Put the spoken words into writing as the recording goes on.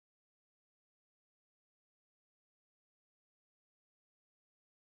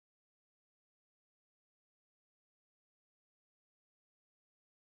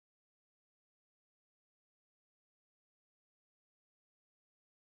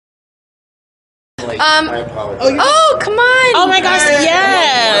I apologize. Oh, come on. Oh my gosh,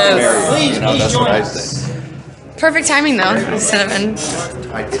 yes. Please, that's what I say. Perfect timing though, cinnamon.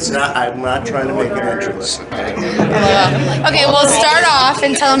 It's not. I'm not trying to make an entrance. Okay, well, start off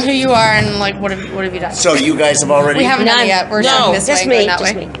and tell them who you are and like what have you done? So you guys have already. We haven't done it yet. We're going this just way, me, going that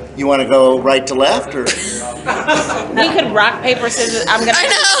just way. me. You want to go right to left or? We could rock, paper, scissors. I'm gonna. I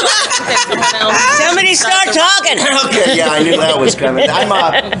know. Somebody start talking. Okay, yeah, I knew that was coming.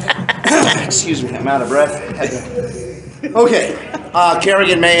 Excuse me, I'm out of breath. Okay,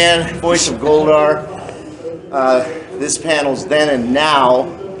 Kerrigan, Mahan, voice of Goldar. This panel's then and now,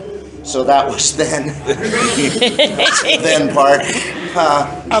 so that was then. Then part.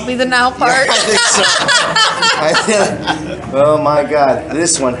 I'll be the now part. Yeah, I think so. Oh my God,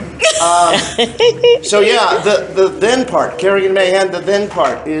 this one. So yeah, the then part, Kerrigan, Mahan, the then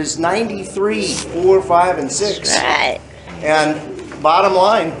part is 93, 4, 5, and 6. Right. And bottom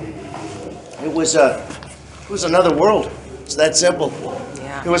line, it was another world. It's that simple.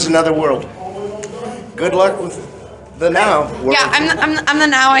 Yeah. It was another world. Good luck with the now world. Yeah, I'm the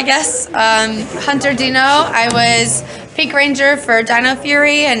now, I guess. Hunter Deno. I was Pink Ranger for Dino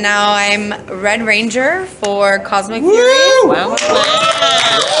Fury, and now I'm Red Ranger for Cosmic Fury. Wow.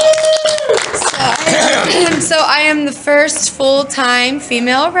 So I am the first full-time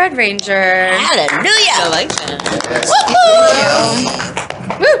female Red Ranger. Hallelujah. I like that.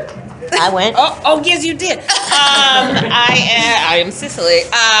 Woo! I went. Oh, yes, you did. I am Cicely.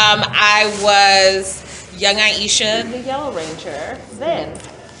 I was young Aisha, the Yellow Ranger. Then.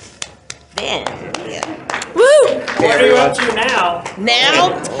 Woo! What are you up to now?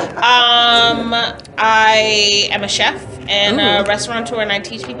 Now, I am a chef and a restaurateur, and I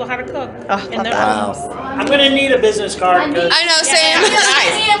teach people how to cook in their homes. I'm gonna need a business card. I know, Sam.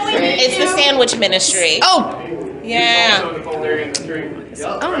 Nice. It's the sandwich ministry. Oh! Yeah.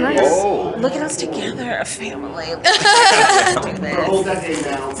 Oh, nice. Oh. Look at us together, a family. Whole decade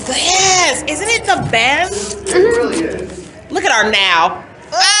now. Yes, isn't it the best? It really is. Look at our now.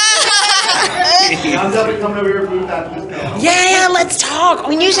 I'm definitely coming over here for food after this now. Yeah, let's talk.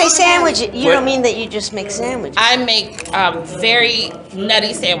 When you say sandwich, you don't mean that you just make sandwiches. I make very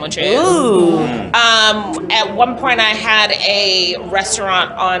nutty sandwiches. Ooh. At one point, I had a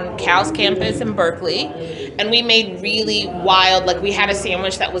restaurant on Cal Campus in Berkeley, and we made really wild. Like we had a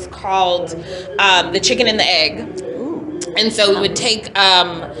sandwich that was called the chicken and the egg. And so we would take,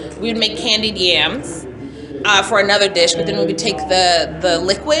 we would make candied yams. For another dish, but then we would take the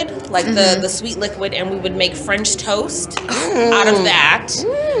liquid, like the sweet liquid, and we would make French toast out of that.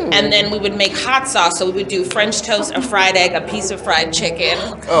 And then we would make hot sauce. So we would do French toast, a fried egg, a piece of fried chicken,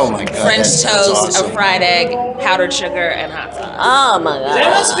 Oh my God. French that's toast, awesome. a fried egg, powdered sugar, and hot sauce. Oh my That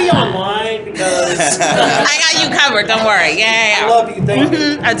God. must be online because I got you covered. Don't worry. Yeah. I love you. Thank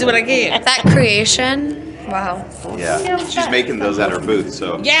you. I do what I can. That creation. Wow. Yeah, she's making those at her booth,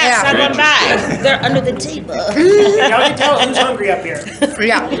 so. Yeah, stop on by. They're under the table. Y'all can tell who's hungry up here.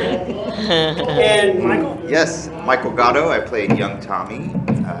 Yeah. And Michael. Yes, Michael Gatto. I played young Tommy,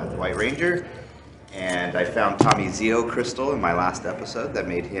 the White Ranger, and I found Tommy Zeo crystal in my last episode that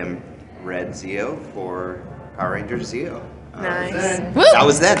made him Red Zeo for Power Rangers Zeo. Nice. That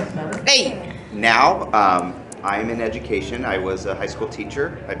was then. Hey. Now, I'm in education. I was a high school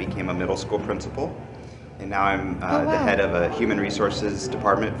teacher. I became a middle school principal. And now I'm the head of a human resources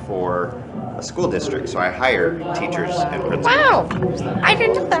department for a school district. So I hire teachers and principals. Wow. I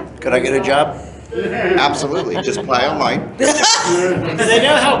didn't know that. Could I get a job? Absolutely. Just apply online. Do they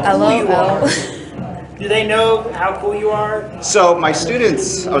know how cool you are? Do they know how cool you are? So my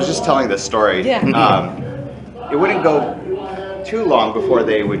students, I was just telling this story. Yeah. It wouldn't go too long before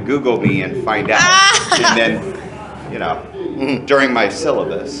they would Google me and find out. And then, you know, during my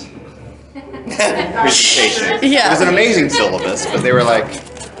syllabus presentation. Yeah. It was an amazing syllabus, but they were like,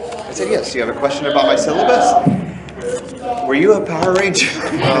 I said, yes, you have a question about my syllabus? Were you a Power Ranger?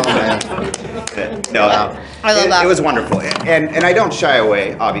 Oh, man. No, I love that. It was wonderful. And I don't shy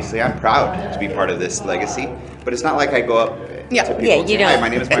away, obviously. I'm proud to be part of this legacy. But it's not like I go up to people Yeah, and say, you don't. hi, my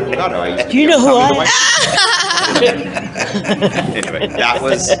name is Michael Gatto. I used to Do you be know who Tommy the I White Ranger." Anyway,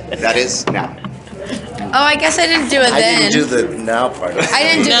 that is now. Oh, I guess I didn't do it I then. didn't do the now part. I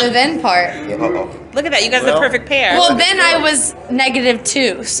didn't do the then part. Uh-oh. Look at that. You guys are the perfect pair. Well, then I was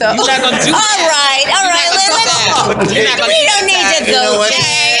 -2, so. You're not gonna do All right. Let's. You're not gonna We don't need to You know go. what?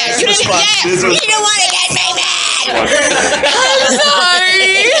 Yeah. You This was- don't want to get me mad. I'm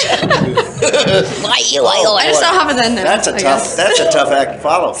sorry. Why you? I just don't have it then. That's a I tough. guess. That's a tough act to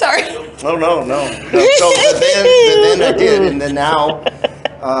follow. Sorry. No. So the then I did, and then now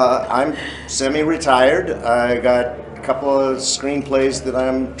I'm semi-retired. I got couple of screenplays that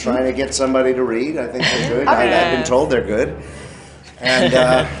I'm trying to get somebody to read. I think they're good. I've been told they're good. And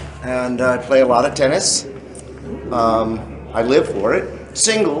I play a lot of tennis. I live for it.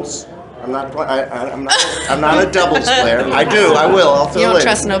 Singles. I'm not a doubles player. I will. I'll fill You in. don't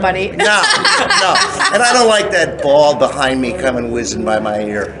trust nobody. No. And I don't like that ball behind me coming whizzing by my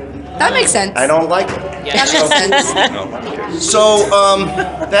ear. That makes sense. I don't like it. That makes sense. So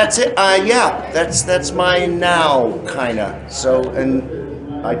that's it. That's my now kinda. So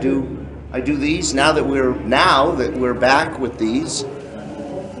and I do these now that we're back with these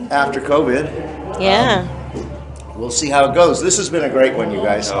after COVID. Yeah. We'll see how it goes. This has been a great one, you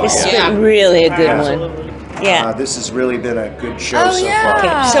guys. This has been really a good one. Yeah. This has really been a good show Oh, so yeah.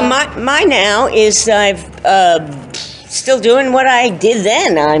 far. So my now is I've still doing what I did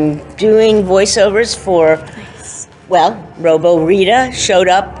then. I'm doing voiceovers for, well, Robo Rita showed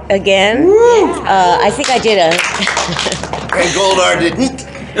up again. I think I did a. And Goldar didn't.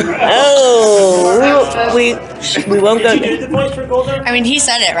 Oh, we won't go. Did you do the voice for Goldar? I mean, he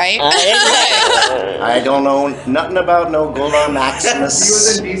said it, right? I don't know nothing about no Goldar Maximus. He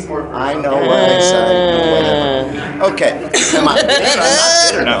was in Beast Morpher. I know what I said. Whatever. Okay. Am I bitter?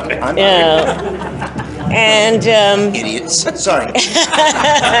 I'm not bitter. No. I'm not Yeah. And idiots. Sorry.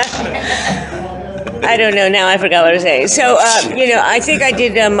 I don't know now. I forgot what I was saying. So I think I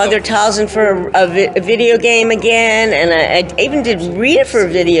did Mother Talzin for a video game again, and I even did Rita for a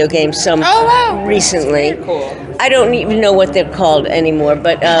video game recently. Cool. I don't even know what they're called anymore,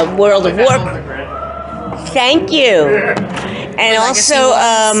 but World of War. Thank you. And also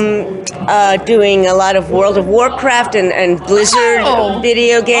doing a lot of World of Warcraft and Blizzard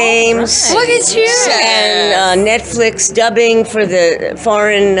video games. Look at you. And Netflix dubbing for the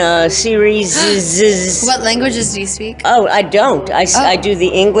foreign series. What languages do you speak? Oh, I don't. I do the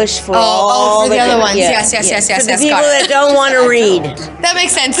English for all for the other ones. yeah, Yes. For the Got people it. that don't want to read. That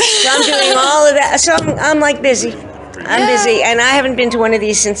makes sense. So I'm doing all of that. So I'm like busy. I'm busy, and I haven't been to one of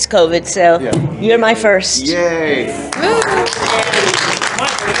these since COVID. So you're my first. Yay!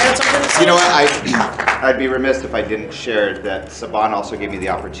 You know what? I'd be remiss if I didn't share that Saban also gave me the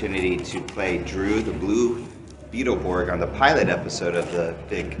opportunity to play Drew, the blue Beetleborg, on the pilot episode of the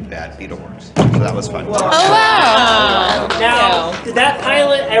Big Bad Beetleborgs. So that was fun. Oh, wow. Now, did that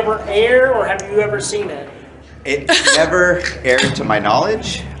pilot ever air, or have you ever seen it? It never aired to my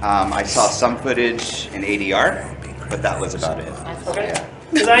knowledge. I saw some footage in ADR, but that was about it. Okay.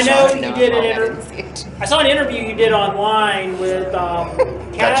 Because I know you did an interview. I saw an interview you did online with That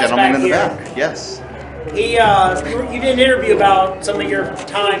K.R.A.Z. gentleman in the here. back, yes. He, you did an interview about some of your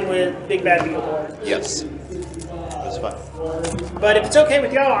time with Big Bad Beetleborg. Yes. It was fun. But if it's okay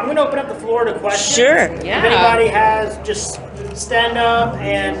with y'all, I'm going to open up the floor to questions. Sure. If anybody has, just stand up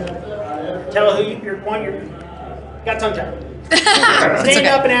and tell who you're got tongue tied. Stand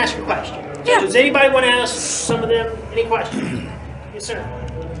up and ask your question. So does anybody want to ask some of them any questions? Yes, sir.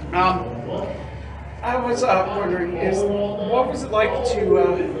 I was wondering, what was it like to,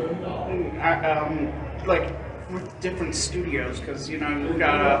 like, with different studios? Because, you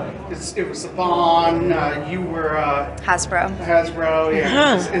got, it was Saban, you were, Hasbro.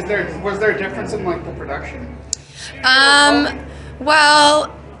 yeah. Was there a difference in, like, the production?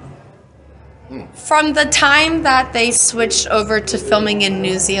 Well, from the time that they switched over to filming in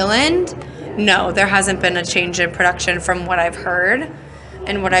New Zealand, no, there hasn't been a change in production from what I've heard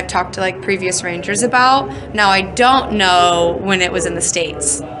and what I've talked to like previous Rangers about. Now, I don't know when it was in the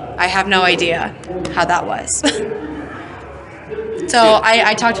States. I have no idea how that was. So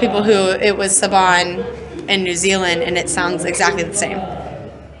I talked to people who it was Saban in New Zealand, and it sounds exactly the same.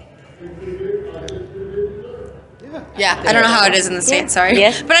 Yeah, I don't know how it is in the States, sorry.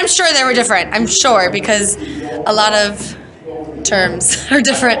 Yeah. But I'm sure they were different. I'm sure, because a lot of terms are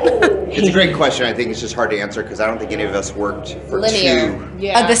different. It's a great question. I think it's just hard to answer because I don't think any of us worked for Linear. two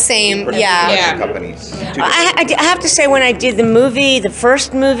Of the same, yeah. Yeah. companies. I have to say, when I did the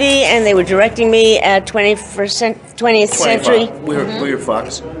first movie, and they were directing me at 20th century. We were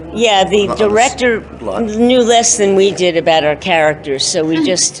Fox. Yeah, the director Blood. knew less than we did about our characters, so we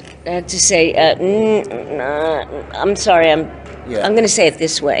just had to say, I'm sorry, I'm going to say it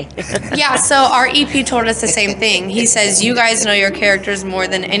this way. Yeah, so our EP told us the same thing. He says, you guys know your characters more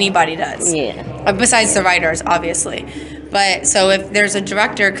than anybody does. Yeah. Besides the writers, obviously. But so if there's a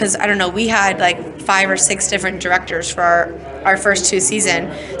director, because I don't know, we had like 5 or 6 different directors for our first 2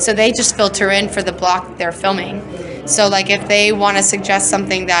 seasons. So they just filter in for the block that they're filming. So like if they want to suggest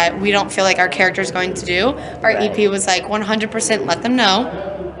something that we don't feel like our character is going to do, our EP was like 100% let them know.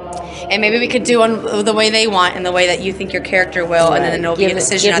 And maybe we could do on the way they want and the way that you think your character will, and then there'll be a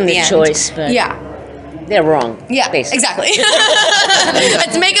decision give at them the the end. choice, but- Yeah. they're wrong. Yeah, basically. exactly.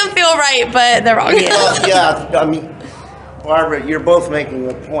 It's make them feel right, but they're wrong. Well, yeah, I mean, Barbara, you're both making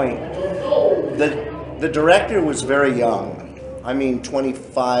a point. The director was very young. I mean,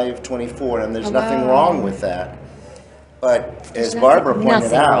 25, 24, and there's nothing wrong with that. But as Barbara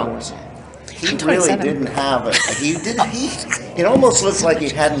pointed out, he really didn't have it almost looks like he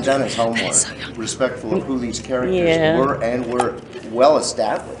hadn't done his homework, respectful of who these characters were and were well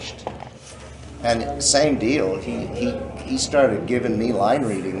established. And same deal, he started giving me line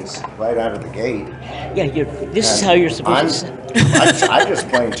readings right out of the gate. Yeah, this is how you're supposed to. I just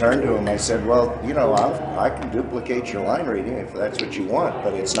plain turned to him. I said, well, you know, I can duplicate your line reading if that's what you want,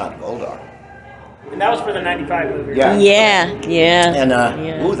 but it's not Goldar. And that was for the 95 movie. Yeah. Yeah. And,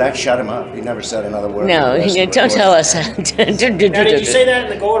 ooh, that shut him up. He never said another word. No, don't tell us. Now, did you say that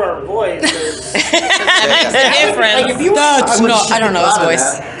in the Goldar voice? That makes a difference. Like, if you I don't know his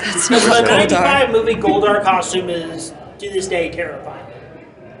voice. That's not the Goldar. 95 movie Goldar costume is, to this day, terrifying.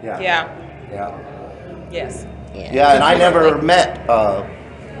 Yeah. Yes. Yeah, and I never met the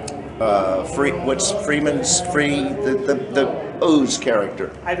Ooze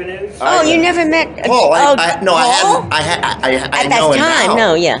character. Ivan Ooze? Oh, you never met Paul. Paul? I At know that him time, now.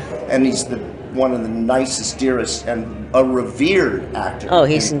 no, yeah. And he's one of the nicest, dearest, and a revered actor. Oh,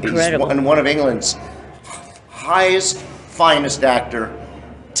 he's incredible. And one of England's highest, finest actor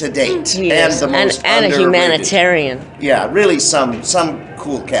to date, He and is. the most and a underrated. humanitarian. Yeah, really some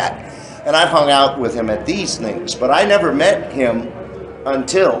cool cat. And I've hung out with him at these things, but I never met him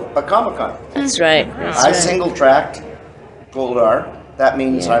until a Comic-Con. That's right. I single-tracked Goldar. That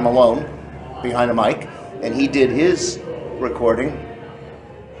means I'm alone behind a mic, and he did his recording.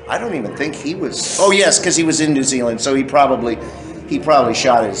 I don't even think he was. Oh yes, because he was in New Zealand, so he probably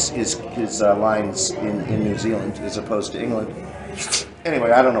shot his lines in New Zealand as opposed to England.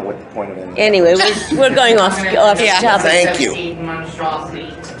 Anyway, I don't know what the point of it is. Anyway, we're going off the topic. Thank you.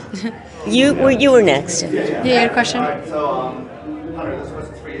 You were next. Yeah, you had a question? Alright, so, Hunter, this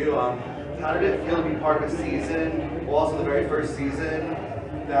question's for you. How did it feel to be part of a season, well, also the very first season,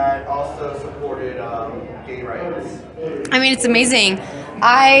 that also supported gay rights? I mean, it's amazing.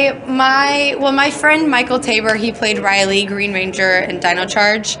 My friend Michael Tabor, he played Riley, Green Ranger, in Dino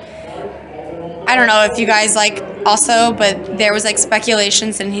Charge. I don't know if you guys also, but there was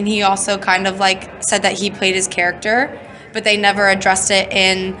speculations, and he also kind of said that he played his character, but they never addressed it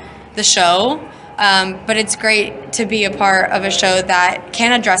in the show. But it's great to be a part of a show that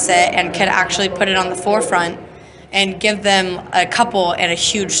can address it and can actually put it on the forefront and give them a couple and a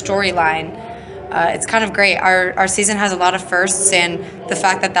huge storyline. It's kind of great. Our season has a lot of firsts, and the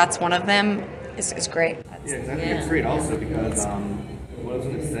fact that that's one of them is great. Yeah, because I think it's great also because what I was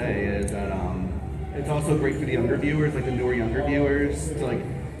going to say is that it's also great for the younger viewers, the younger viewers, to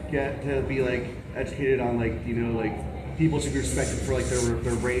get to be educated on people should be respected for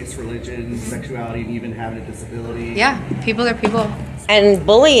their race, religion, sexuality, and even having a disability. Yeah, people are people. And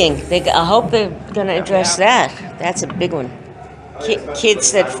bullying. I hope they're going to address that. That's a big one.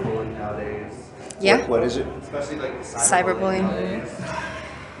 Kids that. Cyberbullying nowadays. Yeah. What is it? Especially Cyberbullying. nowadays.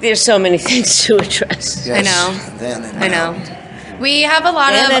 There's so many things to address. I know. Then and I now. know. We have a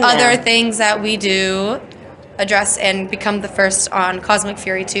lot Then of and other now. things that we do address and become the first on Cosmic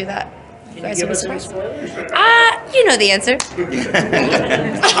Fury 2 that you guys will be surprised. You know the answer.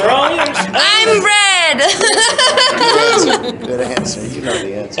 I'm red. Good answer. You know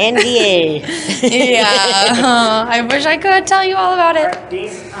the answer. NDA. Yeah. I wish I could tell you all about it.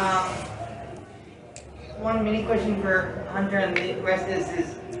 One mini question for Hunter, and the rest is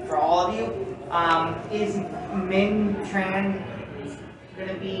for all of you. Is Min Tran going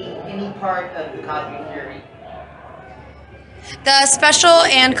to be any part of the Cosmic Fury? The Special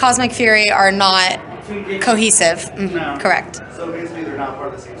and Cosmic Fury are not cohesive. Mhm, No. Correct. So basically, they're not part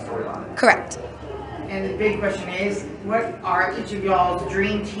of the same storyline. Correct. And the big question is, what are each of y'all's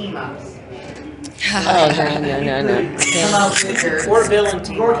dream team-ups? Oh, no. Come up with your, Or villain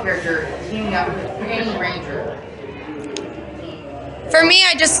team. your character teaming up with any ranger. For me,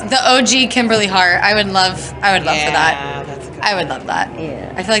 the OG Kimberly Hart. I would love for that. That's good. I would love that.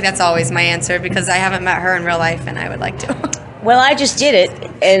 Yeah. I feel like that's always my answer because I haven't met her in real life and I would like to. Well, I just did it,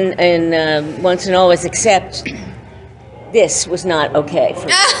 and once and always, except this was not okay for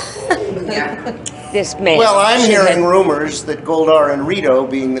me. This man. Well, I'm hearing rumors that Goldar and Rito,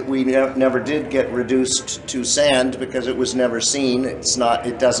 being that we never did get reduced to sand because it was never seen,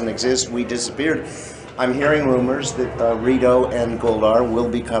 it doesn't exist, we disappeared. I'm hearing rumors that Rito and Goldar will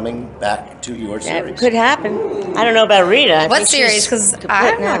be coming back to your That series. could happen. I don't know about Rita. I What think series? she's Because kaput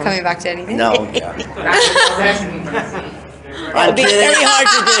I'm not now. coming back to anything. No, yeah. I'm It'd be kidding. very hard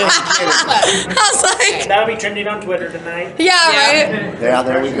to do. I was like, That'll be trending on Twitter tonight. yeah, right. Yeah,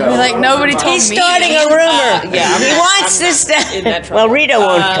 there we go. Like nobody told He's me. starting a rumor. yeah, He wants this to. in that Well, trouble. Rita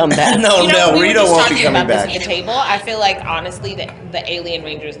won't come back. No, You know, no, we were Rita just won't be talking coming about back. this at the table. I feel like honestly that the Alien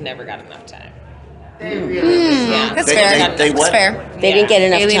Rangers never got enough time. They really Yeah, That's They- fair. they- they That's what? fair. They didn't get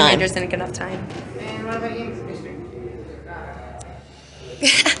enough Alien time. Rangers didn't get enough time. And what about you, Mr.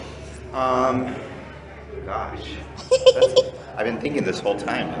 Gosh. I've been thinking this whole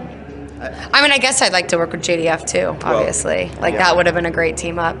time. I mean, I guess I'd like to work with JDF too, obviously. Like, yeah. that would have been a great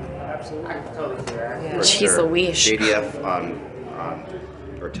team up. Absolutely. I can totally see that. For Jeez sure. Louise. JDF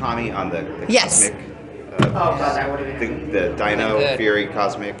or Tommy on the Yes. Cosmic. Oh, God, that would have been. The Dino Good. Fury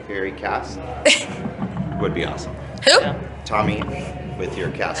Cosmic Fury cast would be awesome. Who? Tommy with your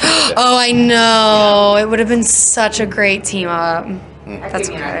cast. Oh, I know. It would have been such a great team up. That's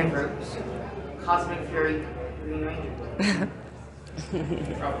Give me an idea okay. for Cosmic Fury Green Ranger.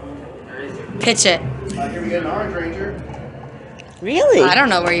 Or is it? Pitch it. Here we get an Orange Ranger. Really? I don't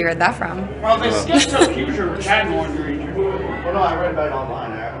know where you heard that from. Well, they still took future which had an Orange Ranger. Well, no, I read about it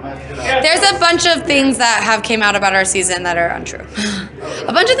online. I'm asking There's a bunch of things that have came out about our season that are untrue.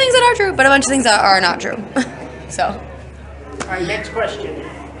 A bunch of things that are true, but a bunch of things that are not true. So, All right, next question.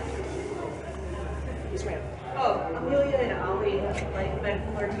 Yes, ma'am. Oh, Amelia and Ollie have like been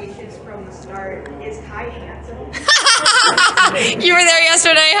flirtatious from the start. Is Kai handsome? you were there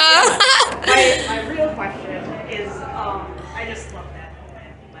yesterday, huh? My real question is, I just love that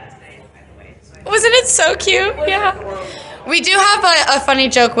moment last night, by the way. So Wasn't it so cute? Yeah. We do have a funny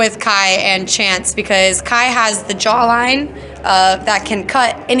joke with Kai and Chance because Kai has the jawline that can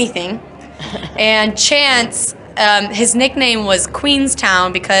cut anything. And Chance, his nickname was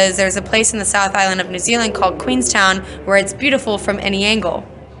Queenstown because there's a place in the South Island of New Zealand called Queenstown where it's beautiful from any angle.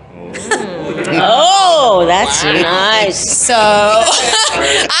 Oh, that's nice. So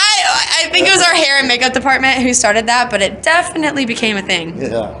I think it was our hair and makeup department who started that, but it definitely became a thing.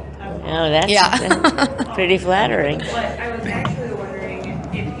 Yeah. Oh, that's pretty flattering. But I was actually wondering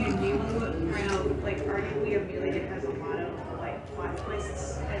if you knew, I know, like, arguably Amelia has a lot of, like, plot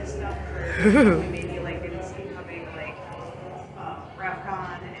twists and stuff, or maybe, like, didn't see coming, like,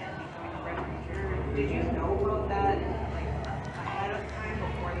 RevCon and becoming a Red Ranger. Did you know about that, like, ahead of time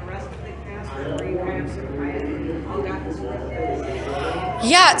before the rest of the cast, or were you kind of surprised when you all got this script?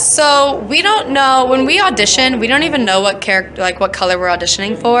 Yeah, so we don't know when we audition. We don't even know what character, like what color we're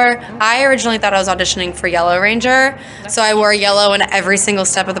auditioning for. I originally thought I was auditioning for Yellow Ranger, so I wore yellow in every single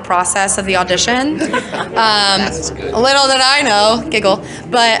step of the process of the audition. Little did I know, giggle.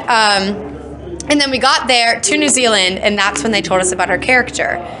 But and then we got there to New Zealand, and that's when they told us about our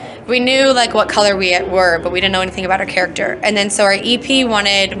character. We knew like what color we were, but we didn't know anything about our character. And then so our EP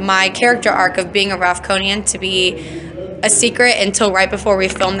wanted my character arc of being a Ralphconian to be a secret until right before we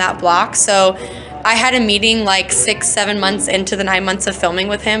filmed that block. So I had a meeting like 6-7 months into the 9 months of filming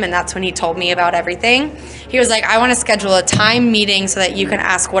with him, and that's when he told me about everything. He was like, I want to schedule a time meeting so that you can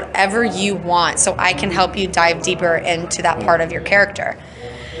ask whatever you want so I can help you dive deeper into that part of your character.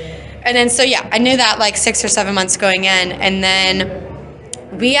 And then so yeah, I knew that like 6 or 7 months going in, and then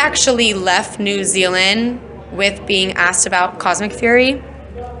we actually left New Zealand with being asked about Cosmic Fury.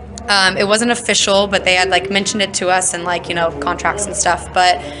 It wasn't official, but they had like mentioned it to us in like, you know, contracts and stuff.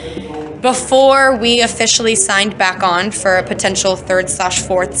 But before we officially signed back on for a potential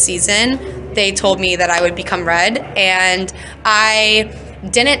 3rd/4th season, they told me that I would become Red. And I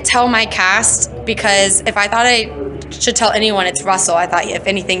didn't tell my cast because if I thought I should tell anyone, it's Russell. I thought if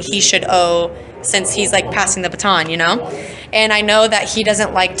anything, he should owe, since he's like passing the baton, you know? And I know that he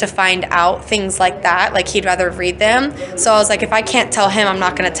doesn't like to find out things like that. Like he'd rather read them. So I was like, if I can't tell him, I'm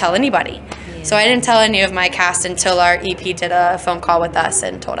not going to tell anybody. So I didn't tell any of my cast until our EP did a phone call with us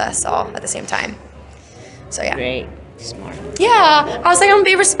and told us all at the same time. So yeah. Great. Smart. Yeah, I was like, I'm gonna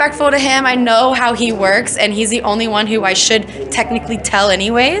be respectful to him. I know how he works, and he's the only one who I should technically tell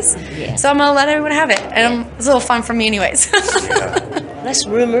anyways. Yeah. So I'm gonna let everyone have it, and it's a little fun for me anyways. Less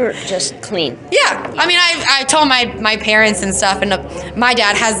rumor, just clean. Yeah, I mean, I told my parents and stuff, and my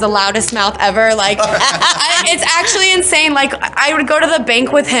dad has the loudest mouth ever. Like, it's actually insane. Like, I would go to the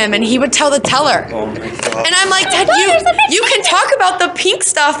bank with him, and he would tell the teller. Oh my God. And I'm like, Dad, you can talk about the pink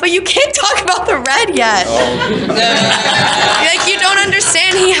stuff, but you can't talk about the red yet. Like, you don't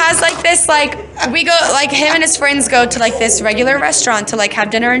understand. He has like this, like, we go, like, him and his friends go to like this regular restaurant to like have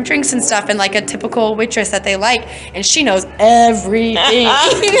dinner and drinks and stuff, and like a typical waitress that they like, and she knows everything.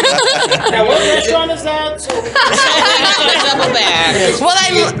 Now, what restaurant is that? So, Double back. Well,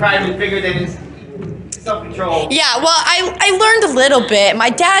 It's probably bigger than his. Self-control. Yeah, well, I learned a little bit. My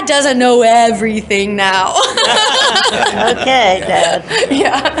dad doesn't know everything now. Okay, Dad.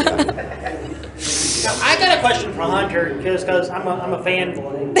 Yeah. Now, I got a question for Hunter, because I'm a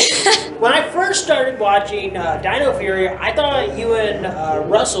fanboy. When I first started watching Dino Fury, I thought you and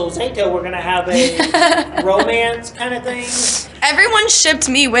Russell Zato were going to have a romance kind of thing. Everyone shipped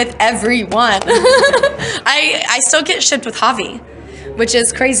me with everyone. I still get shipped with Javi, which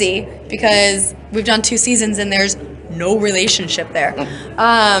is crazy because we've done 2 seasons and there's no relationship there.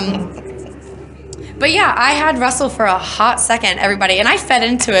 But yeah, I had Russell for a hot second, everybody, and I fed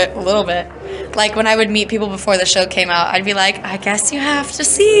into it a little bit. Like when I would meet people before the show came out, I'd be like, I guess you have to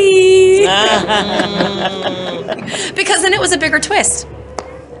see. Because then it was a bigger twist.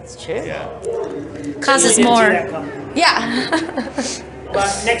 That's true. Yeah. Causes You didn't more. see that coming. Yeah.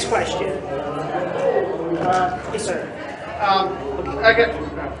 But next question. Yes, sir. I got.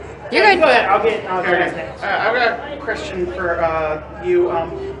 You're good. Go ahead. I'll get next. I've got a question for you.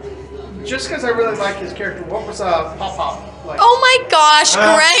 Just because I really like his character, what was Pop Pop like? Oh my gosh,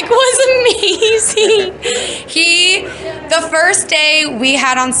 Greg was amazing. The first day we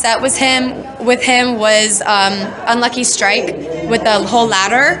had on set with him was Unlucky Strike with the whole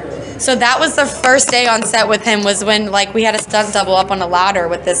ladder. So that was the first day on set with him, was when like we had a stunt double up on a ladder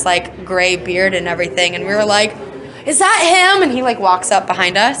with this like gray beard and everything, and we were like, is that him? And he like walks up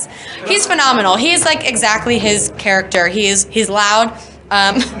behind us. He's phenomenal. He's like exactly his character. He's loud.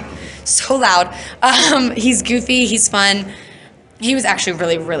 So loud. He's goofy. He's fun. He was actually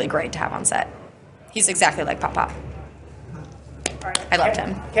really, really great to have on set. He's exactly like Pop Pop. I loved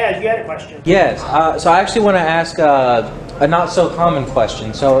him. K.R.A.Z, you had a question. Yes. So I actually want to ask a not so common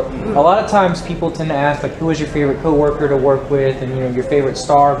question. So a lot of times people tend to ask like, who is your favorite coworker to work with, and your favorite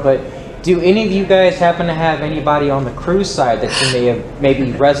star. But do any of you guys happen to have anybody on the crew side that you may have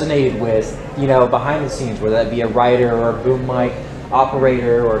maybe resonated with, behind the scenes, whether that be a writer or a boom mic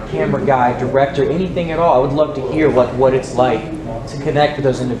operator or camera guy, director, anything at all? I would love to hear what it's like to connect with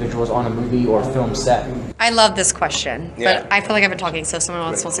those individuals on a movie or film set. I love this question, Yeah. but I feel like I've been talking, so someone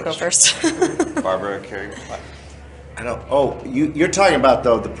else wants to go first. Barbara, Kerrigan. I don't. Oh, you're talking about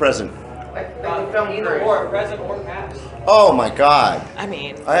though the present. Either or, present or past. Oh my God. I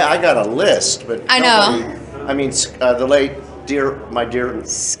mean, I got a list, but I know. nobody- I mean, the late my dear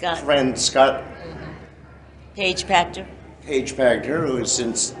Scott. friend Scott Page Pactor. Page-Pagner, who has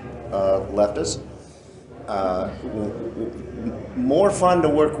since left us. More fun to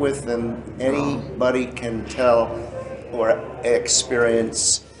work with than anybody can tell or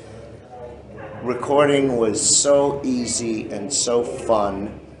experience. Recording was so easy and so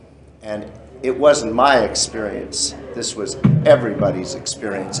fun, and it wasn't my experience. This was everybody's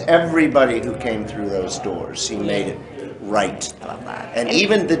experience. Everybody who came through those doors, he made it right. I love that. And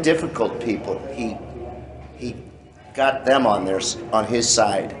even the difficult people, he got them on his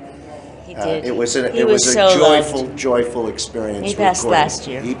side. He did. It was a He was so joyful experience. He passed recording. last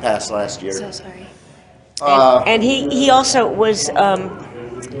year. He passed last year. So sorry. And he also was,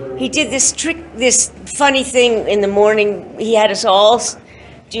 he did this funny thing in the morning. He had us all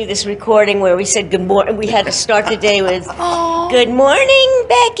do this recording where we said good morning. We had to start the day with good morning,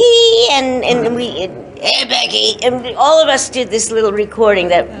 Becky, and hey, Becky. And all of us did this little recording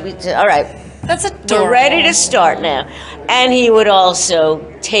that we said, all right, That's adorable. we're ready to start now. And he would also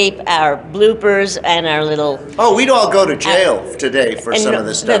tape our bloopers and our little... Oh, we'd all go to jail today for some of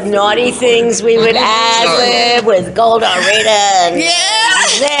the stuff. The naughty things we would ad-lib with Golda, Rita, and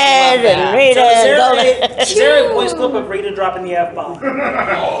Zed, and Rita, So and Golda. is there a voice clip of Rita dropping the F-bomb?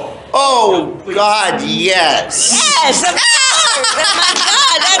 Oh, God, yes. Yes, of course. My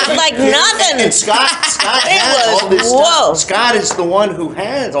God, that's like nothing. And Scott It has was- all this whoa. stuff. Scott is the one who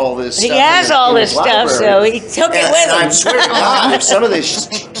has all this He stuff. has in all his this stuff, so library. he took it And with him. I swear to God, if some of this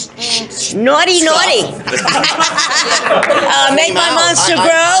Naughty. Make my monster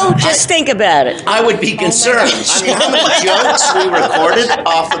grow? Just think about it. I would be concerned. I mean, how many jokes we recorded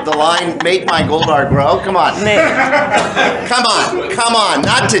off of the line, make my Goldar grow? Come on. Come on.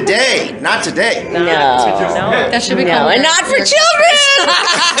 Not today. Not today. No. That should be No, and not for children.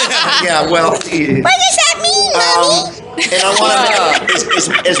 Yeah, well. What does that mean, Mommy? And I want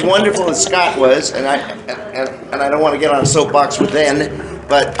to, as wonderful as Scott was, and I don't want to get on a soapbox with Ben,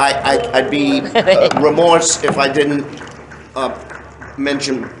 but I'd be remorse if I didn't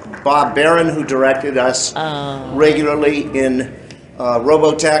mention Bob Barron, who directed us regularly in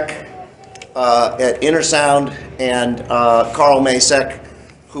Robotech, at Intersound, and Carl Masek,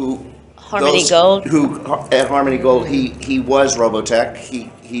 who Harmony Gold. Who at Harmony Gold, he was Robotech.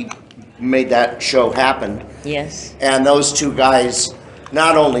 He made that show happen. Yes. And those two guys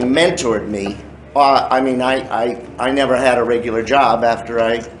not only mentored me, I mean, I never had a regular job after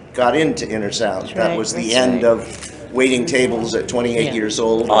I got into Intersound. That's That right, was the that's end right. of waiting tables at 28 Yeah. years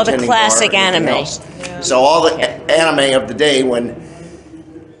old. All the tending bar, classic everything anime. else. So all the anime of the day when,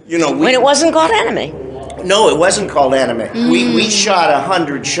 you know, When it wasn't called anime. no, it wasn't called anime. We shot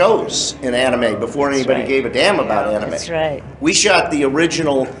 100 shows in anime before anybody right. gave a damn about anime. That's right. We shot the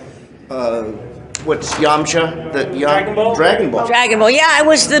original, what's Yamcha? Dragon Ball? Dragon Ball. Dragon Ball. Yeah, I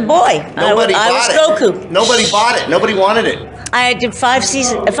was the boy. Nobody I bought was it. Goku. Nobody bought it. Nobody wanted it. I did 5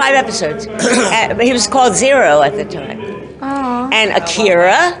 episodes. He was called Zero at the time. And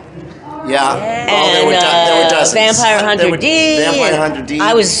Akira. Yeah. And there were dozens. Vampire There Hunter were D. Vampire and Hunter D.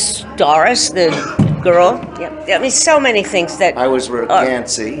 I was Doris, the girl. Yep. I mean, so many things that. I was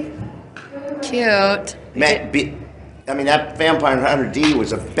Yancy. Cute. I mean, that Vampire Hunter D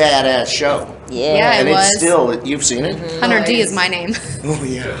was a badass show. Yeah, And it it's was. still, you've seen it? Hunter D is my name. Oh,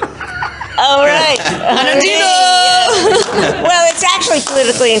 yeah. All right. Well, it's actually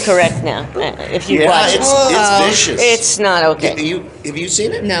politically incorrect now. If you Yeah, watch it's vicious. It's not okay. Have you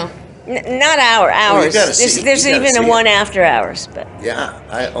seen it? No. Not hours. gotta see it. There's You gotta even see a it. one after hours, but Yeah.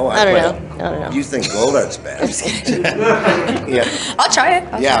 I don't know. You think Goldart's bad? Yeah. I'll try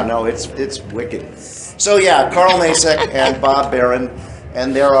it. Yeah, no, it's wicked. So yeah, Carl Nasek and Bob Barron,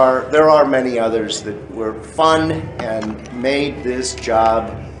 and there are many others that were fun and made this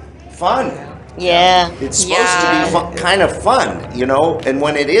job fun. Yeah. It's supposed to be kind of fun, you know, and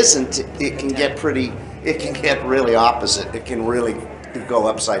when it isn't, it can get really opposite. It can really go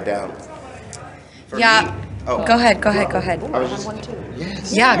upside down. Yeah. Oh. Go ahead. I was just,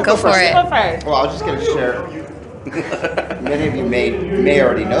 yes. Yeah, go for it. Well, I was just going to share. Many of you may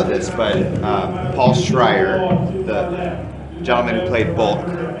already know this, but Paul Schreier, the gentleman who played Bulk,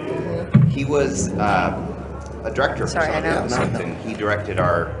 he was a director for some of the episodes, and he directed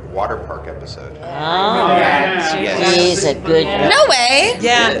our water park episode. Oh, Yes. he's a good. No way.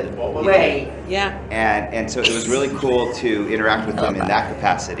 Yeah. Way. Yeah. And so it was really cool to interact with him in that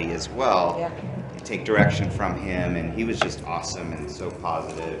capacity as well. Yeah. Take direction from him, and he was just awesome and so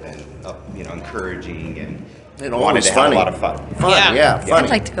positive and encouraging and wanted always to have funny. a lot of fun. Fun, yeah, funny. I'd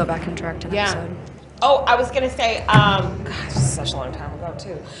like to go back and direct an episode. Oh, I was gonna say, gosh, such a long time ago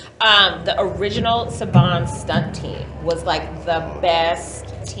too. The original Saban stunt team was like the best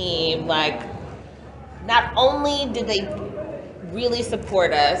team. Like, not only did they really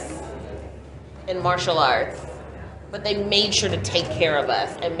support us in martial arts, but they made sure to take care of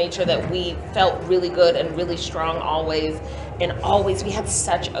us and made sure that we felt really good and really strong always. And always, we had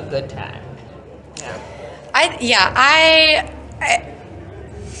such a good time. Yeah.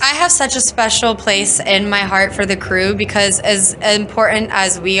 I have such a special place in my heart for the crew because as important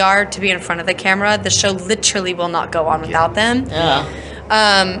as we are to be in front of the camera, the show literally will not go on without them.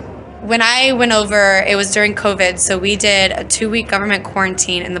 When I went over, it was during COVID, so we did a 2-week government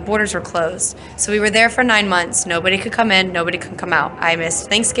quarantine and the borders were closed. So we were there for 9 months. Nobody could come in, nobody could come out. I missed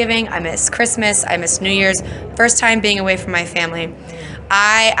Thanksgiving, I missed Christmas, I missed New Year's. First time being away from my family.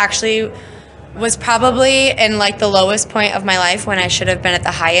 I actually was probably in like the lowest point of my life when I should have been at the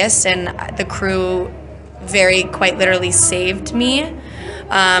highest, and the crew quite literally saved me.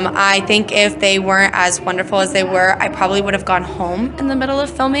 I think if they weren't as wonderful as they were, I probably would have gone home in the middle of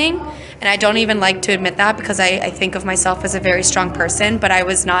filming. And I don't even like to admit that because I think of myself as a very strong person, but I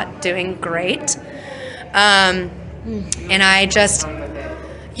was not doing great. And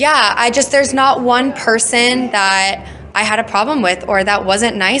there's not one person that I had a problem with or that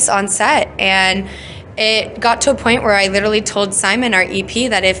wasn't nice on set. And it got to a point where I literally told Simon, our EP,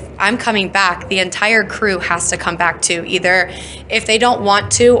 that if I'm coming back, the entire crew has to come back too. Either if they don't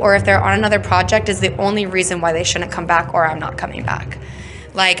want to or if they're on another project is the only reason why they shouldn't come back, or I'm not coming back.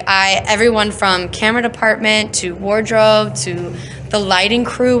 Like everyone from camera department to wardrobe to the lighting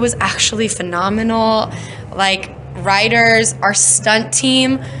crew was actually phenomenal. Like writers, our stunt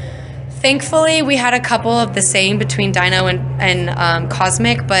team. Thankfully, we had a couple of the same between Deno and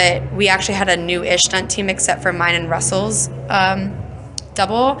Cosmic, but we actually had a new-ish stunt team except for mine and Russell's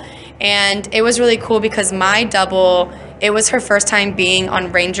double. And it was really cool because my double, it was her first time being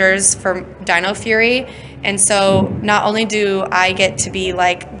on Rangers for Dino Fury. And so not only do I get to be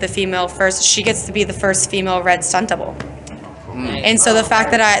like the female first, she gets to be the first female red stunt double. And so the fact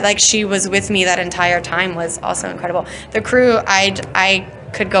that she was with me that entire time was also incredible. The crew, I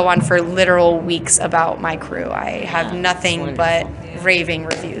could go on for literal weeks about my crew. I have nothing but raving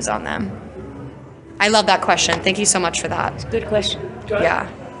reviews on them. I love that question. Thank you so much for that. Good question. Yeah.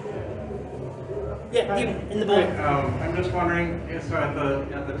 Yeah, you in the building. I'm just wondering, so at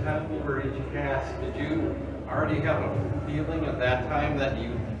the table for each cast, did you already have a feeling at that time that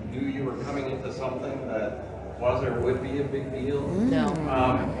you knew you were coming into something that was or would be a big deal? No.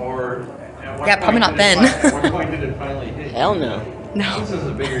 Or at what Yeah, probably point not did it then. At what point did it finally hit Hell you? no. No. This is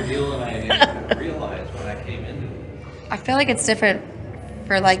a bigger deal than I realized when I came into it. I feel like it's different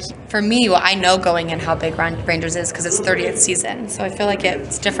for me. Well, I know going in how big Rangers is because it's 30th season. So I feel like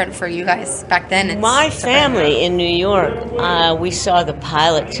it's different for you guys back then. It's My different. family in New York, we saw the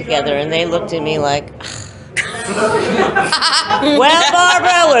pilot together, and they looked at me like, well,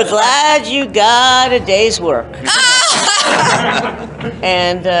 Barbara, we're glad you got a day's work.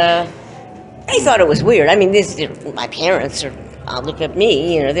 And they thought it was weird. I mean, my parents look at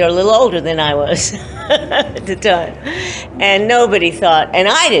me, they're a little older than I was at the time. And nobody thought, and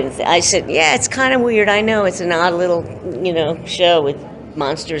I didn't I said, yeah, it's kind of weird. I know it's an odd little, show with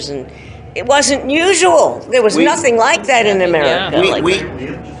monsters, and it wasn't usual. There was nothing like that in America.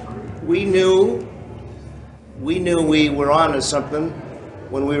 We knew we were on to something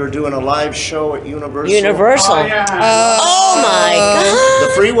when we were doing a live show at Universal. Oh my God.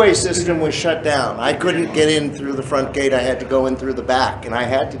 The freeway system was shut down. I couldn't get in through the front gate. I had to go in through the back, and I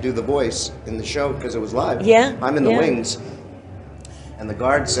had to do the voice in the show because it was live. Yeah. I'm in the wings. And the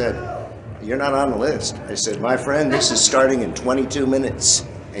guard said, "You're not on the list." I said, "My friend, this is starting in 22 minutes.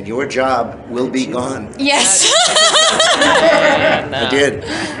 And your job will be gone." Yes. I did.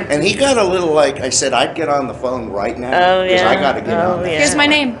 And he got a little I said, I'd get on the phone right now. Oh, Because yeah. I got to get on. Here's my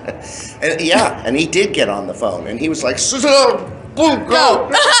name. And he did get on the phone. And he was like, boom, go.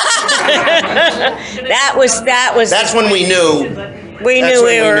 That was. That's when we knew. We knew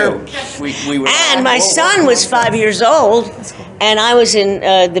we were. We were. And my son was 5 years old, and I was in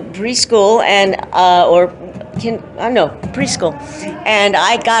the preschool preschool, and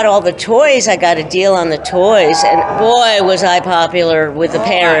I got all the toys. I got a deal on the toys, and boy, was I popular with the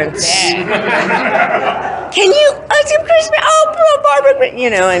parents. Can you do Christmas? Oh, Barbara,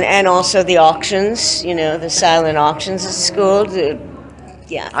 and also the auctions, the silent auctions at school.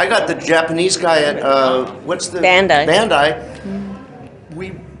 Yeah. I got the Japanese guy at Bandai. Bandai.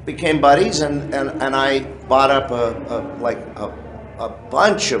 We became buddies, and I bought up a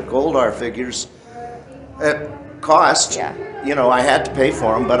bunch of Goldar figures at cost. Yeah. I had to pay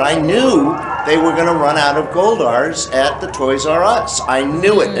for them, but I knew they were going to run out of Goldars at the Toys R Us. I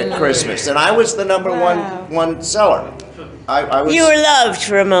knew it at Christmas, and I was the number one seller. I was. You were loved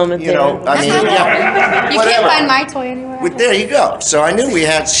for a moment there. You can't find my toy anywhere. There you go. So I knew we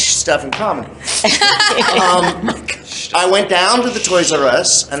had stuff in common. I went down to the Toys R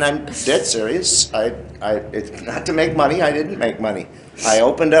Us, and I'm dead serious. It's not to make money. I didn't make money. I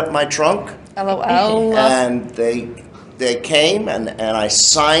opened up my trunk. LOL. And they came, and I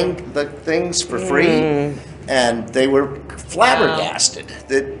signed the things for free, and they were flabbergasted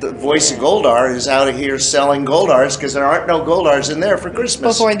that the voice of Goldar is out of here selling Goldars because there aren't no Goldars in there for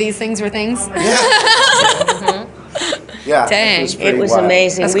Christmas. Before these things were things. Yeah, Dang. It was wild.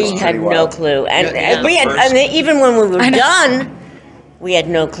 amazing. We had no clue, and we had, even when we were done, we had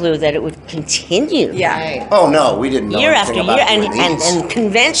no clue that it would continue. Yeah. Oh no, we didn't know Year anything after about year, doing these. and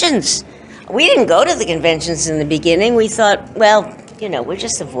conventions. We didn't go to the conventions in the beginning. We thought, well, we're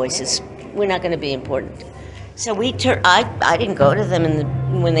just the voices. We're not going to be important. So I didn't go to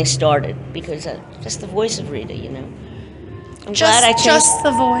them when they started because just the voice of Rita, I'm glad I changed. Just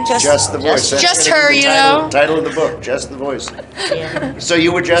the voice. Just the voice. That's Just gonna her, be the title of the book, Just the Voice. Yeah. So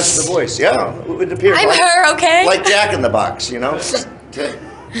you were just the voice, yeah. It would appear. I'm her, okay? Like Jack in the Box, So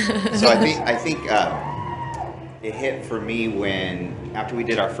I think it hit for me when after we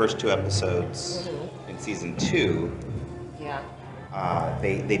did our first 2 episodes in season 2. Yeah.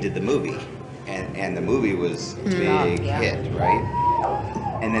 They did the movie, and the movie was a big hit, right?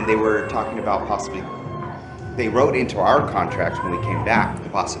 And then they were talking about possibly. They wrote into our contract when we came back the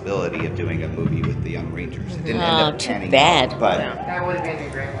possibility of doing a movie with the Young Rangers. It didn't end up too panning bad. out, but That would have been a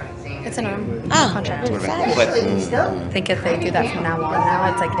great one. It's an contract. but I think if they do that from now on, now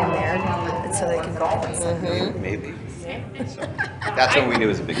it's in there, so they can go all that stuff. maybe. So, that's when we knew it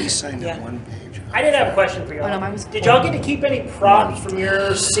was a big deal. I did have a question for y'all. Oh, no, mine was Did y'all get to keep any props from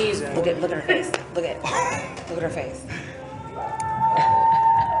your season? Look at her face. Look at her face.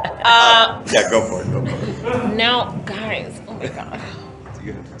 Yeah, go for it. Now, guys, oh my God.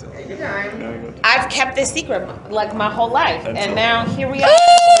 You have to tell. I've kept this secret my whole life, and now here we are.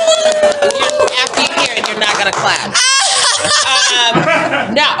 After you hear it, you're not gonna clap.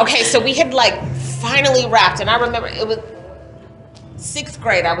 No, okay. So we had finally wrapped, and I remember it was 6th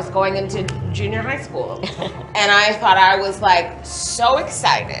grade. I was going into junior high school, and I thought I was so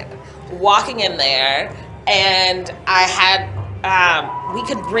excited walking in there, and I had we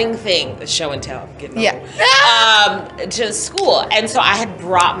could bring things, show and tell, to school. And so I had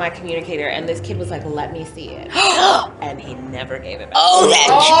brought my communicator, and this kid was like, let me see it. And he never gave it back. Oh,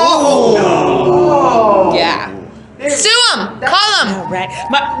 that's Yeah. Sue him. Call him. Right.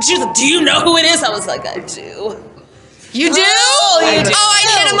 She was like, do you know who it is? I was like, I do. You do? I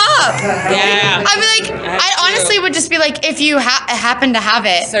hit him up. Yeah. I'd be like, I honestly would just be like, if you happen to have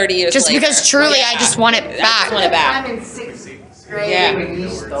it, 30 years just later. because truly I just want it back. I just want it back. I'm in 6th grade Yeah. when you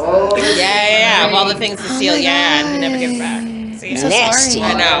stole it. Yeah. Of all the things to steal, and he never gave it back. So, yeah. I'm so sorry.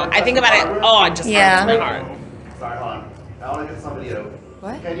 I know. I think about it. Oh, it just hurts my heart. Sorry, hold on. I want to get somebody else.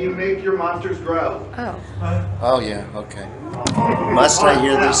 What? Can you make your monsters grow? Oh. Oh yeah. Okay. Must I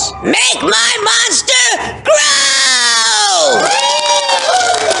hear this? Make my monster grow!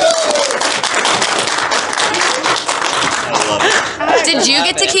 Did you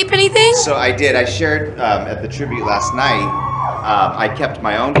get to keep anything? So I did. I shared at the tribute last night. I kept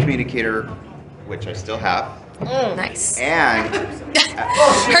my own communicator, which I still have. Nice. And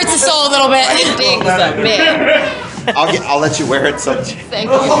hurts the soul a little bit. It dings a bit. I'll let you wear it sometime. Thank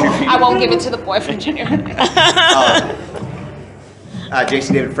you. I won't give it to the boyfriend junior.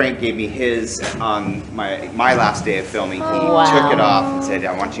 Jason David Frank gave me his on my last day of filming. He took it off and said,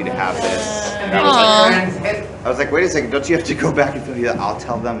 "I want you to have this." And I was like, "Wait a second! Don't you have to go back and film?" He's like, "I'll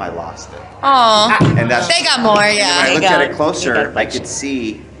tell them I lost it." Aw. And that's They got more, And yeah. when I looked at it closer, I could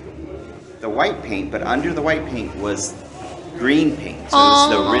see the white paint, but under the white paint was green paint. So it was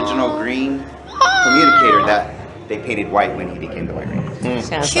the original green communicator that they painted white when he became the white ring.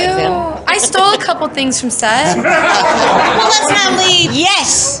 Sounds Cute. like them. I stole a couple things from set. Well, let's not leave.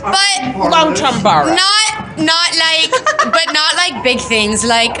 Yes. But long-term borrow. not like big things.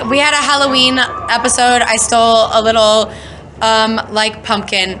 Like we had a Halloween episode. I stole a little like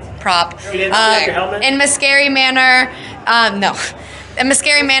pumpkin prop. You didn't steal your helmet? In Mascari Manor. No. In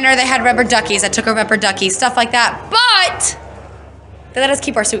Mascari Manor, they had rubber duckies. I took a rubber ducky, stuff like that. But they let us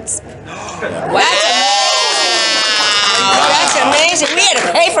keep our suits. That's amazing. We had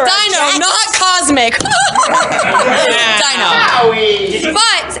to pay for Dino, not cosmic. Dino.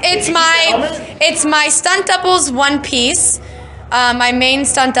 But it's my stunt double's one piece. My main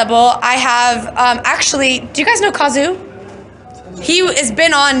stunt double. I have actually. Do you guys know K.R.A.Z? He has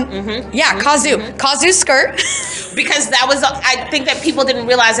been on. K.R.A.Z. K.R.A.Z's skirt. Because that was, I think that people didn't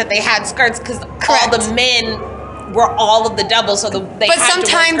realize that they had skirts because all the men were all of the doubles, so they But had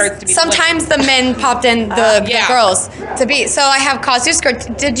to wear skirts to be sometimes the men popped in the girls to be. So I have K.R.A.Z's skirt.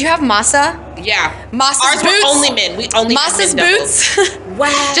 Did you have Masa? Yeah. Masa's Ours boots. were only men. We only had Masa's men boots.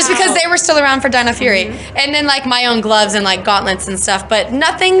 Wow. Just because they were still around for Dino Fury. And then like my own gloves and like gauntlets and stuff, but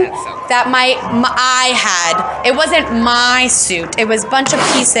nothing that I had. It wasn't my suit. It was a bunch of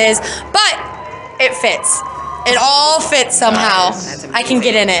pieces, but it fits. It all fits somehow. I can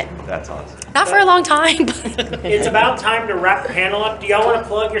get in it. That's awesome. Not for a long time. It's about time to wrap the panel up. Do y'all want to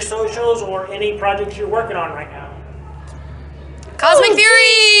plug your socials or any projects you're working on right now? Cosmic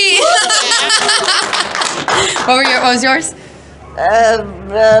Fury! What was yours?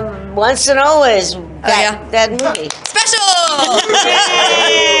 Once and always. That movie. Special!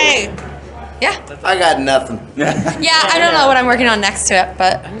 Yay! Yeah. I got nothing. Yeah, I don't know what I'm working on next to it,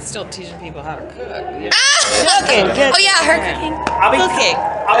 but I'm still teaching people how to cook. Cooking. Oh yeah, her cooking. I'll be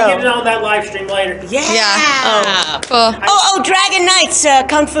getting on that live stream later. Yeah. Cool. Oh, Dragon Knights,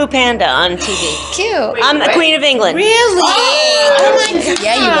 Kung Fu Panda on TV. Cute. I'm the Queen of England. Really? Oh my god.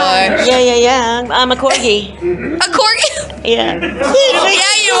 Yeah, you are. Yeah. I'm a corgi. A corgi? Yeah.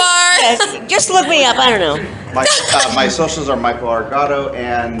 Yeah, you are. Yes. Just look me up. I don't know. My socials are Michael Argato,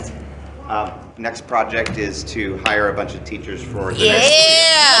 and next project is to hire a bunch of teachers for the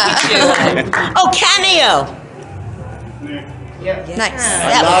next Oh, Cameo. Nice.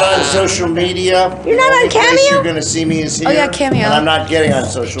 I'm not on social media. You're not on The only place Cameo? You're gonna see me is here. Oh, yeah, Cameo. And I'm not getting on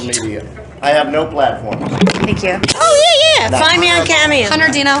social media. I have no platform. Thank you. Oh, yeah. Find me on Cameo. Hunter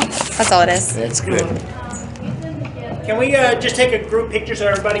Deno. That's all it is. That's good. Can we just take a group picture so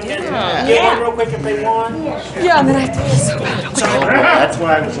everybody can get one real quick if they want? Yeah, I'm gonna have to so bad. That's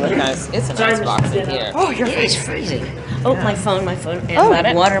why I was like, Guys, it's a nice box in here. Oh, your face freezing. Oh, my phone. And Oh.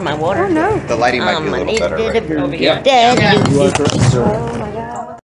 my water. Oh no. The lighting might be a little better right here. Over here. Dad. you are correct, sir. Oh my